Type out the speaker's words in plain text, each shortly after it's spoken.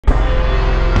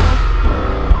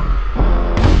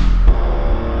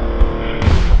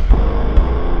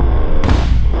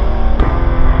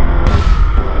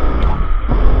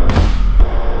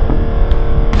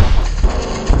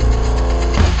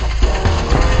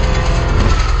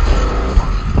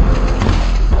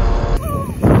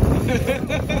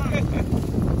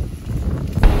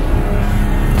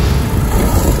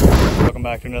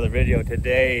another video.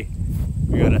 Today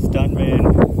we got a stuntman,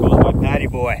 goes by Patty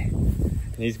Boii,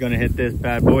 and he's gonna hit this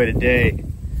bad boy today.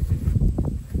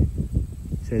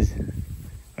 Says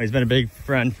he's been a big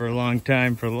friend for a long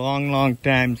time, long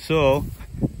time. So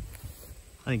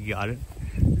I think he got it.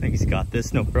 I think he's got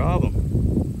this, no problem.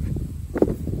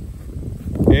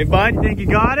 Hey bud, you think you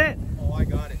got it? Oh, I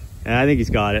got it. Yeah, I think he's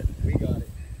got it. We got it.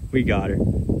 We got her.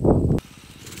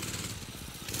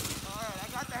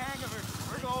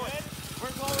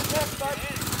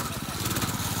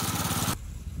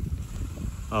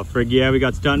 Oh frig yeah, we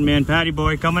got stuntman Patty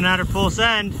Boii coming at her full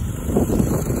send.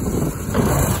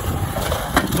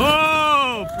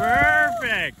 Oh,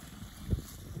 perfect.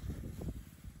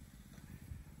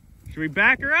 Should we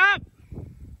back her up?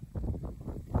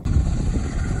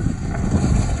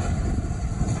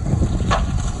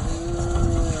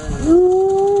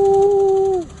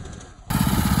 Ooh.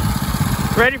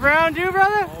 Ready for round two,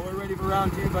 brother? Oh, we're ready for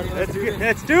round two, buddy.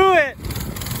 Let's do it.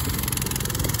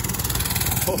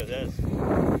 Look at this.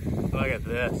 Look at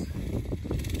this.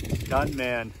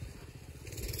 Stuntman.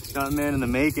 Stuntman in the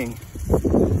making.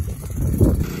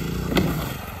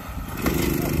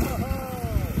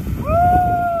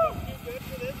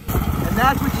 And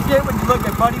that's what you get when you look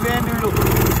at Buddy Van Noodle.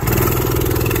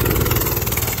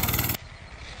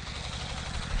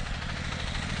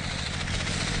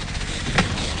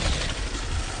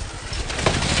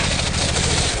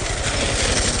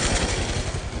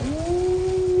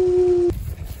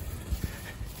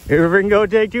 Here we can go,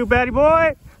 take two, Patty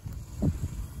Boii.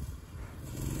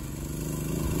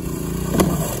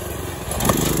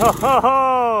 Oh, ho,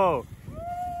 ho.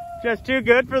 Just too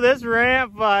good for this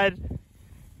ramp, bud.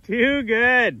 Too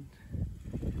good.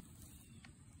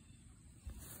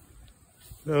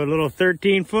 So a little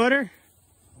 13 footer.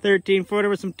 13 footer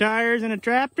with some tires and a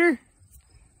tractor.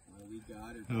 Oh, we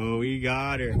got her. Oh, we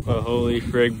got her. Oh, holy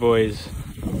frig, boys.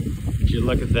 Would you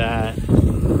look at that.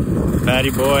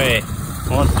 Patty Boii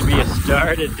wants to be a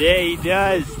star today. He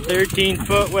does. 13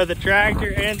 foot with a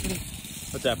tractor and some,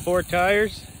 what's that, 4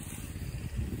 tires?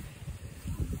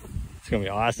 It's gonna be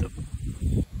awesome.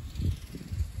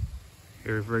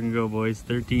 Here we can go, boys.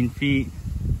 13 feet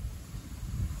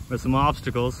with some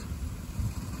obstacles.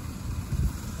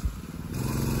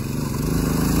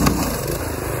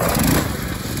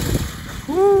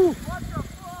 Woo!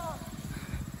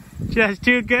 Just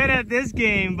too good at this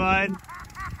game, bud.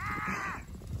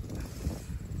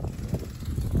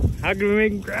 How can we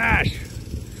make him crash?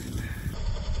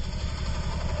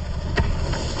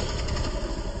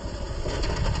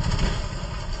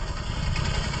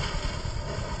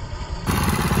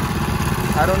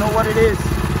 I don't know what it is,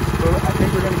 but I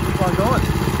think we're going to keep on going.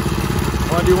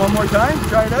 Want to do one more time?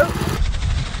 Try it out?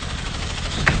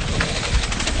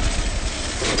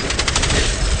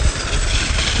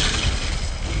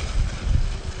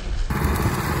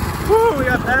 Woo, we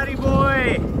got Patty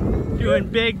Boii doing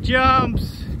big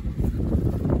jumps.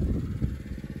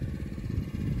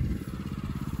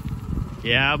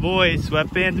 Yeah, boys,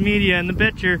 Sweatpants Media in the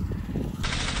picture.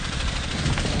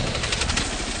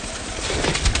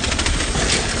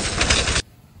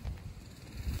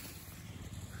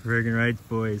 Friggin' right,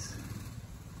 boys.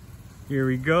 Here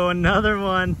we go, another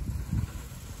one.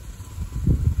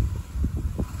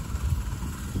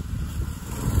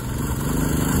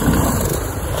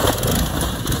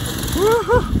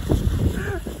 Woo-hoo.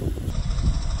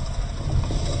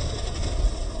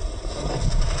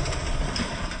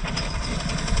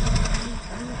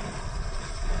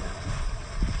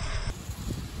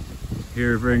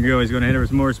 Here we go, he's gonna hit her with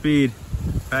some more speed.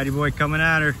 Patty Boii coming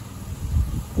at her.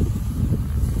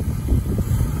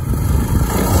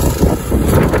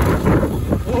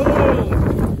 Whoa!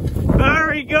 There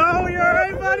we go, you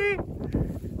alright, buddy?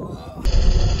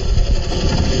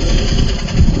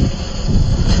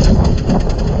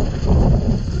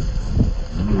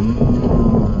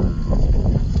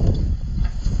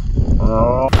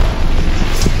 Oh!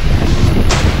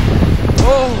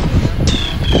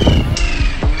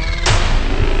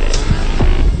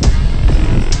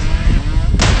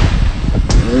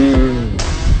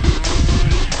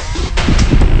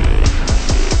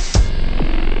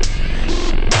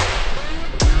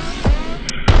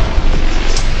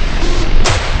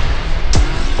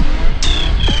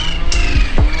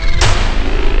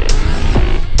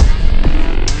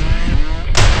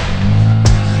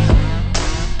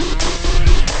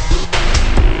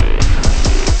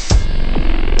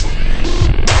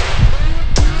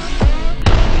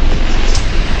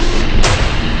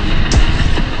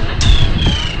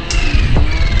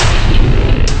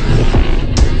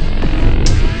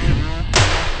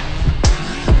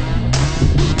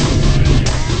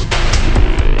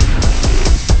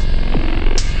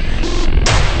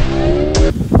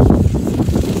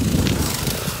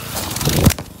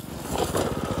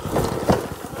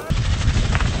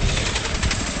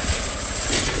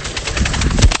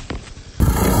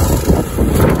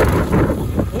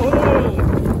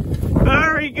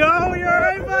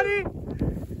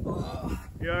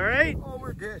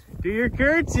 good. Do your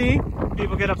curtsy.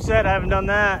 People get upset I haven't done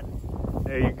that.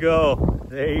 There you go.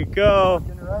 There you go.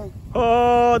 Right.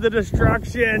 Oh, the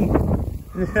destruction.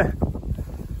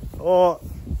 Oh.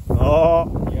 Oh.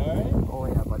 You all right? Oh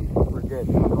yeah, buddy. We're good.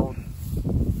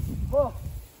 Oh,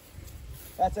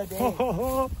 that's a day.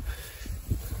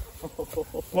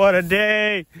 What a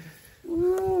day.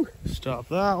 Woo. Stop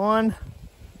that one.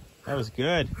 That was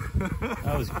good.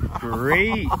 That was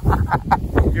great.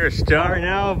 You're a star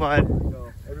now, bud.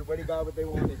 So, everybody got what they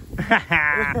wanted.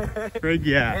 Frig,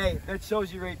 yeah. Hey, that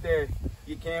shows you right there.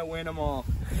 You can't win them all.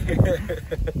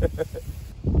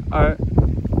 All right.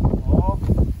 Oh,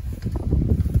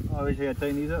 I wish I gotta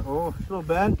tighten these up. Oh, it's a little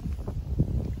bad.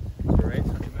 That's all right, it's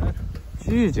not too bad.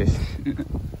 Jesus.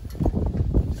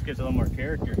 Just gives a little more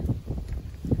character.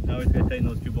 Now we just gotta tighten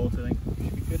those two bolts, I think.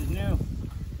 Should be good as new.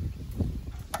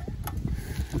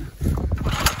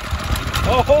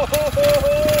 Oh, ho, ho, ho,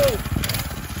 ho.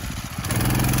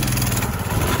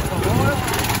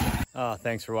 Oh,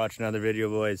 thanks for watching another video,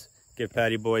 boys. Give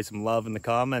Patty Boii some love in the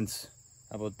comments.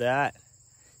 How about that?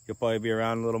 He'll probably be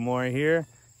around a little more here.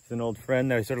 He's an old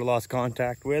friend that I sort of lost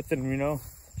contact with, and you know,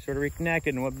 sort of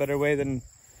reconnected. And what better way than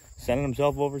sending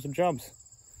himself over some jumps?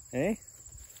 Hey,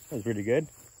 that was pretty good.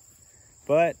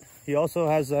 But he also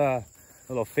has a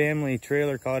little family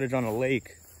trailer cottage on a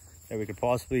lake that we could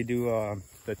possibly do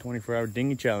the 24-hour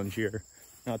dinghy challenge here.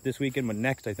 Not this weekend, but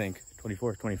next, I think,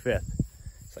 24th, 25th.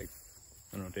 It's like,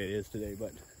 I don't know what day it is today,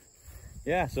 but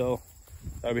yeah, so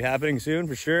that'll be happening soon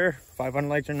for sure. 500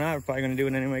 likes or not, we're probably gonna do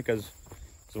it anyway, because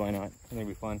why not? I think it'll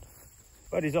be fun.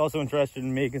 But he's also interested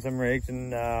in making some rigs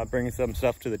and bringing some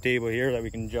stuff to the table here that we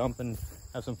can jump and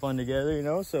have some fun together, you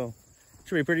know, so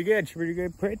should be pretty good,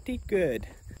 pretty good.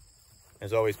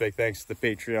 As always, big thanks to the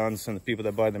Patreons and the people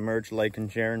that buy the merch, liking,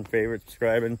 sharing, favorite,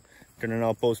 subscribing, turning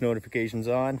all post notifications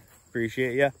on.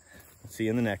 Appreciate ya. See you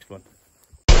in the next one.